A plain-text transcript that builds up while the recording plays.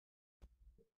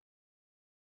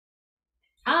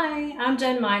Hi, I'm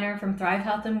Jen Miner from Thrive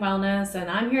Health and Wellness,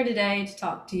 and I'm here today to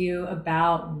talk to you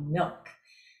about milk.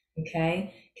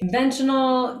 Okay,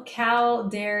 conventional cow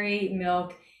dairy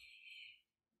milk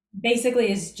basically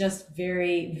is just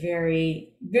very,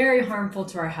 very, very harmful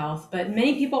to our health, but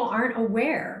many people aren't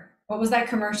aware. What was that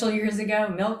commercial years ago?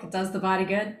 Milk does the body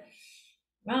good?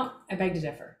 Well, I beg to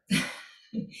differ.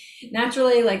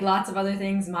 Naturally, like lots of other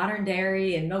things, modern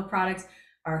dairy and milk products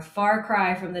are a far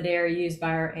cry from the dairy used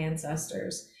by our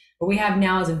ancestors. What we have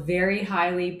now is a very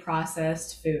highly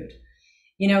processed food.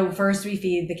 First we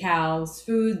feed the cows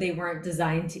food they weren't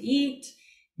designed to eat.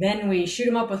 Then we shoot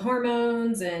them up with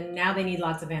hormones, and now they need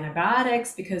lots of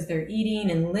antibiotics because they're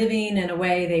eating and living in a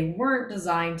way they weren't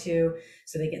designed to.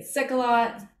 So they get sick a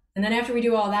lot. And then after we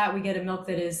do all that, we get a milk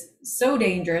that is so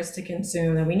dangerous to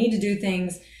consume that we need to do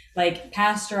things like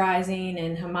pasteurizing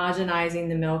and homogenizing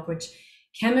the milk, which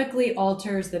chemically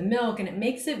alters the milk and it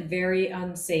makes it very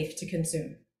unsafe to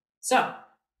consume. So,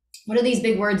 what do these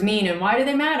big words mean and why do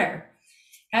they matter?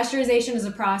 Pasteurization is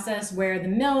a process where the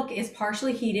milk is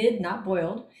partially heated, not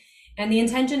boiled, and the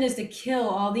intention is to kill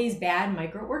all these bad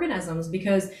microorganisms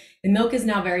because the milk is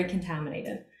now very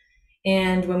contaminated.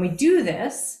 And when we do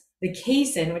this, the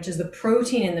casein, which is the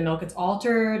protein in the milk, it's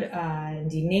altered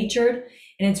and denatured,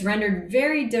 and it's rendered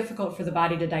very difficult for the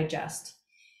body to digest.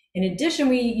 In addition,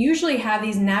 we usually have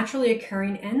these naturally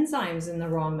occurring enzymes in the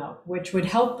raw milk, which would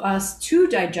help us to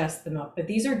digest the milk, but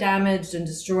these are damaged and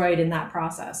destroyed in that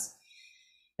process.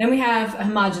 Then we have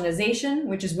homogenization,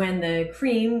 which is when the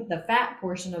cream, the fat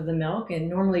portion of the milk, and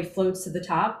normally floats to the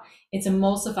top, it's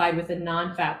emulsified with the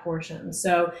non-fat portion.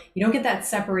 So you don't get that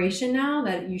separation now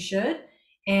that you should,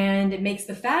 and it makes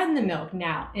the fat in the milk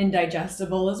now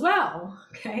indigestible as well,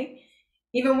 okay?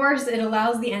 Even worse, it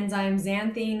allows the enzyme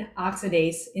xanthine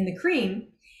oxidase in the cream,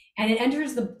 and it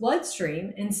enters the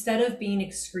bloodstream instead of being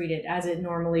excreted as it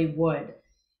normally would.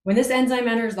 When this enzyme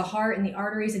enters the heart and the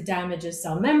arteries, it damages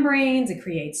cell membranes, it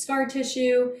creates scar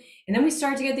tissue, and then we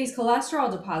start to get these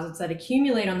cholesterol deposits that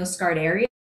accumulate on the scarred areas,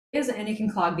 and it can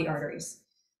clog the arteries.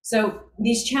 So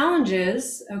these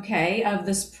challenges, okay, of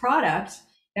this product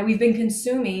that we've been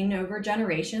consuming over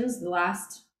generations, the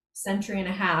last century and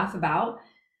a half about,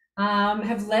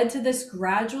 have led to this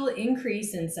gradual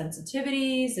increase in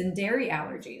sensitivities and dairy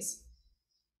allergies.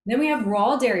 Then we have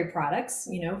raw dairy products,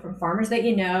 from farmers that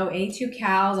A2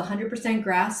 cows, 100%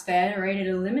 grass-fed, right? It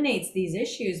eliminates these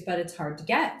issues, but it's hard to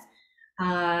get.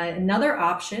 Another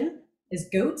option is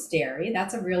goat's dairy.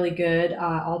 That's a really good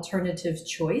alternative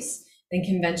choice than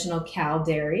conventional cow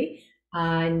dairy.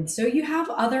 And so you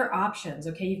have other options,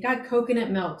 okay? You've got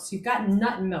coconut milks, you've got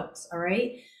nut milks, all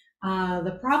right?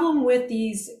 The problem with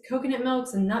these coconut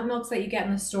milks and nut milks that you get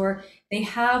in the store, they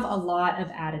have a lot of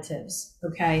additives,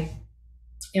 okay?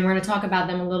 And we're going to talk about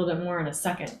them a little bit more in a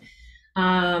second.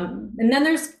 And then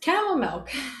there's camel milk.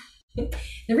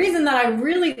 The reason that I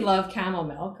really love camel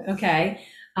milk, okay,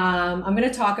 I'm going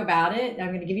to talk about it. I'm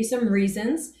going to give you some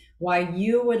reasons why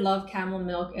you would love camel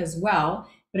milk as well.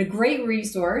 But a great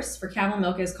resource for camel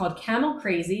milk is called Camel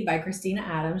Crazy by Christina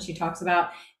Adams. She talks about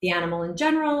the animal in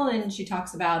general, and she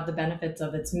talks about the benefits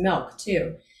of its milk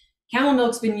too. Camel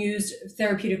milk's been used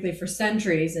therapeutically for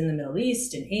centuries in the Middle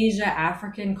East, in Asia,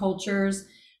 African cultures.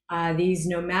 These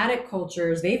nomadic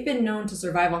cultures, they've been known to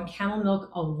survive on camel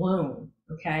milk alone,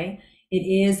 okay? It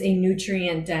is a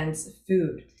nutrient-dense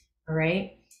food, all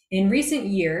right? In recent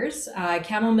years,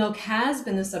 camel milk has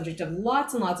been the subject of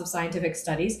lots and lots of scientific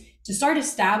studies to start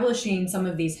establishing some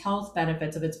of these health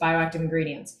benefits of its bioactive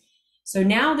ingredients. So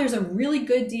now there's a really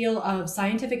good deal of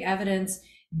scientific evidence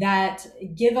that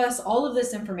give us all of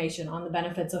this information on the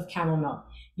benefits of camel milk.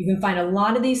 You can find a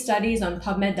lot of these studies on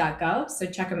PubMed.gov, so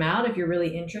check them out if you're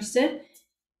really interested.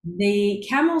 The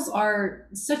camels are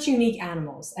such unique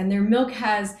animals, and their milk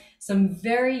has some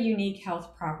very unique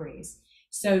health properties.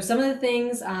 So some of the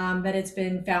things that it's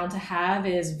been found to have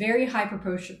is very high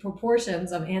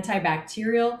proportions of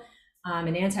antibacterial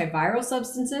and antiviral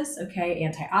substances, okay,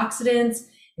 antioxidants,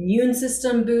 immune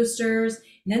system boosters.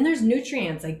 And then there's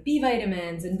nutrients like B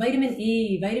vitamins and vitamin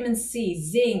E, vitamin C,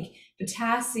 zinc,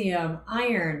 potassium,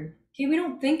 iron. Okay, we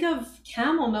don't think of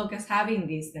camel milk as having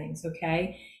these things,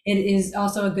 okay? It is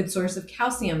also a good source of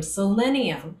calcium,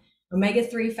 selenium,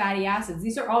 omega-3 fatty acids.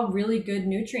 These are all really good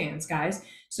nutrients, guys.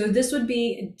 So this would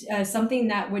be something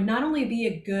that would not only be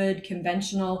a good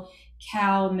conventional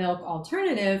cow milk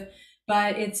alternative,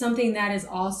 but it's something that is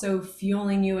also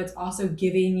fueling you. It's also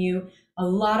giving you a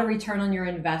lot of return on your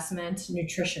investment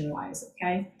nutrition-wise,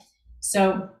 okay?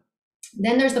 So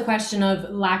then there's the question of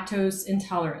lactose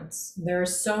intolerance. There are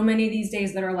so many these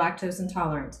days that are lactose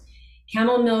intolerant.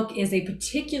 Camel milk is a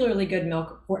particularly good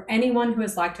milk for anyone who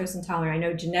is lactose intolerant. I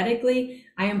know genetically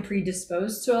I am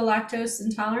predisposed to a lactose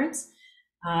intolerance,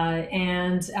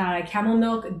 and camel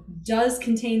milk does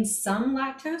contain some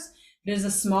lactose. There's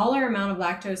a smaller amount of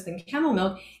lactose than camel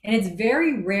milk, and it's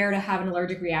very rare to have an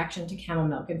allergic reaction to camel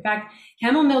milk. In fact,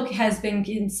 camel milk has been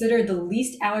considered the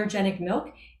least allergenic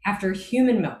milk after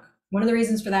human milk. One of the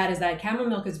reasons for that is that camel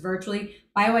milk is virtually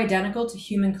bioidentical to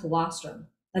human colostrum.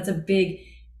 That's a big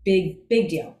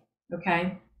deal,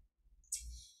 okay?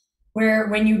 Where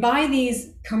when you buy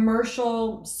these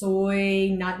commercial soy,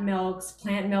 nut milks,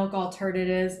 plant milk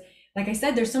alternatives, like I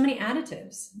said, there's so many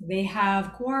additives. They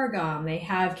have coargum, they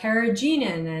have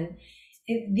carrageenan, and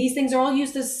these things are all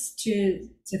used to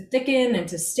thicken and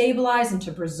to stabilize and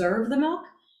to preserve the milk,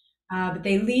 but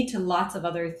they lead to lots of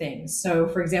other things. So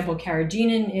for example,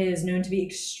 carrageenan is known to be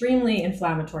extremely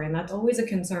inflammatory, and that's always a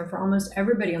concern for almost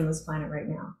everybody on this planet right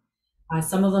now.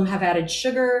 Some of them have added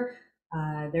sugar.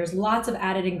 There's lots of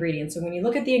added ingredients. So when you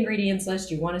look at the ingredients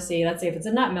list, you want to see, let's say if it's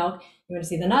a nut milk, you want to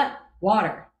see the nut,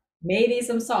 water, maybe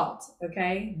some salt,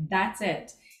 okay? That's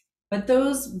it. But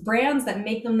those brands that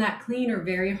make them that clean are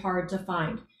very hard to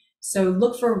find. So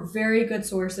look for very good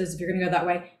sources if you're gonna go that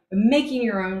way. But making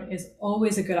your own is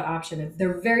always a good option.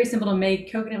 They're very simple to make.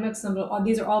 Coconut milk,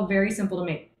 these are all very simple to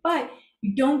make, but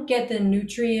you don't get the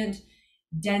nutrient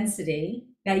density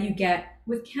that you get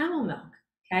with camel milk,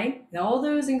 okay? All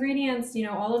those ingredients,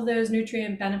 all of those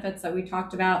nutrient benefits that we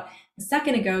talked about a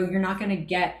second ago, you're not gonna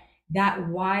get that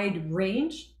wide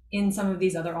range in some of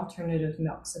these other alternative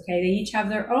milks, okay? They each have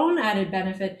their own added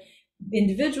benefit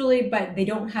individually, but they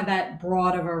don't have that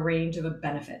broad of a range of a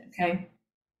benefit, okay?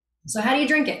 So how do you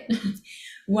drink it?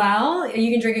 Well,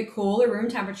 you can drink it cool or room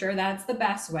temperature. That's the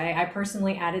best way. I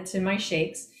personally add it to my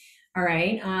shakes. All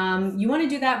right, you want to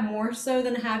do that more so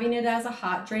than having it as a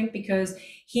hot drink, because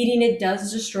heating it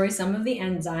does destroy some of the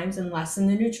enzymes and lessen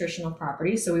the nutritional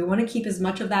properties. So we want to keep as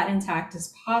much of that intact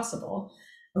as possible.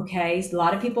 Okay, so a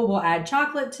lot of people will add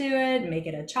chocolate to it, make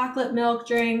it a chocolate milk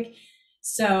drink.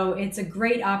 So it's a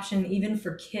great option even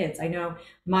for kids. I know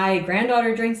my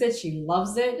granddaughter drinks it, she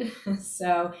loves it.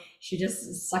 So she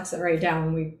just sucks it right down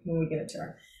when we give it to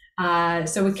her.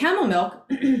 So with camel milk,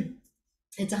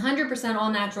 it's 100% all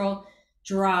natural,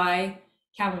 dry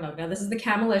camel milk. Now this is the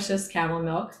Camelicious camel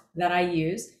milk that I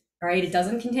use, all right? It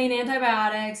doesn't contain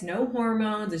antibiotics, no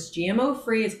hormones, it's GMO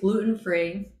free, it's gluten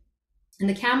free. And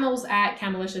the camels at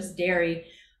Camelicious Dairy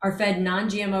are fed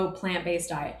non-GMO plant-based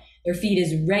diet. Their feed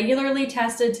is regularly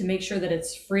tested to make sure that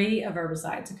it's free of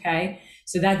herbicides, okay?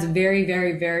 So that's very,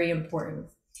 very, very important.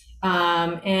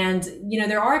 And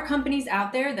there are companies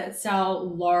out there that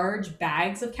sell large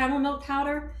bags of camel milk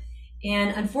powder.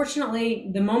 And unfortunately,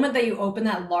 the moment that you open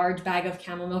that large bag of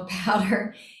camel milk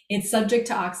powder, it's subject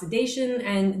to oxidation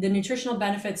and the nutritional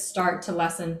benefits start to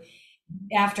lessen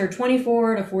after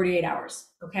 24 to 48 hours,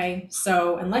 okay?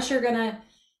 So unless you're gonna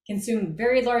consume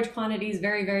very large quantities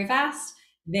very, very fast,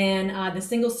 then the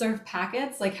single serve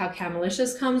packets, like how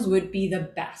Camelicious comes, would be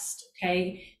the best,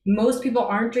 okay? Most people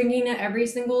aren't drinking it every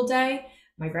single day.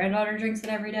 My granddaughter drinks it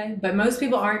every day, but most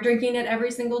people aren't drinking it every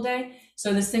single day.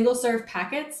 So the single serve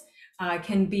packets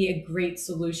can be a great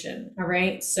solution, all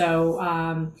right?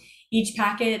 So each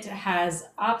packet has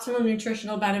optimal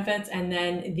nutritional benefits, and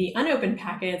then the unopened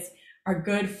packets are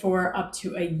good for up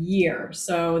to a year.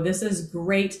 So this is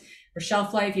great for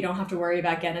shelf life. You don't have to worry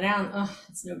about getting it out. Oh,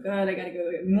 it's no good, I gotta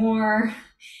go get more.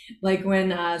 Like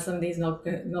when some of these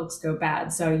milks go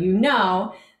bad. So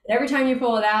that every time you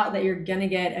pull it out that you're gonna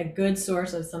get a good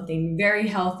source of something very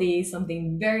healthy,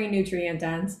 something very nutrient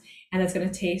dense, and it's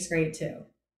gonna taste great too.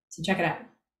 So check it out.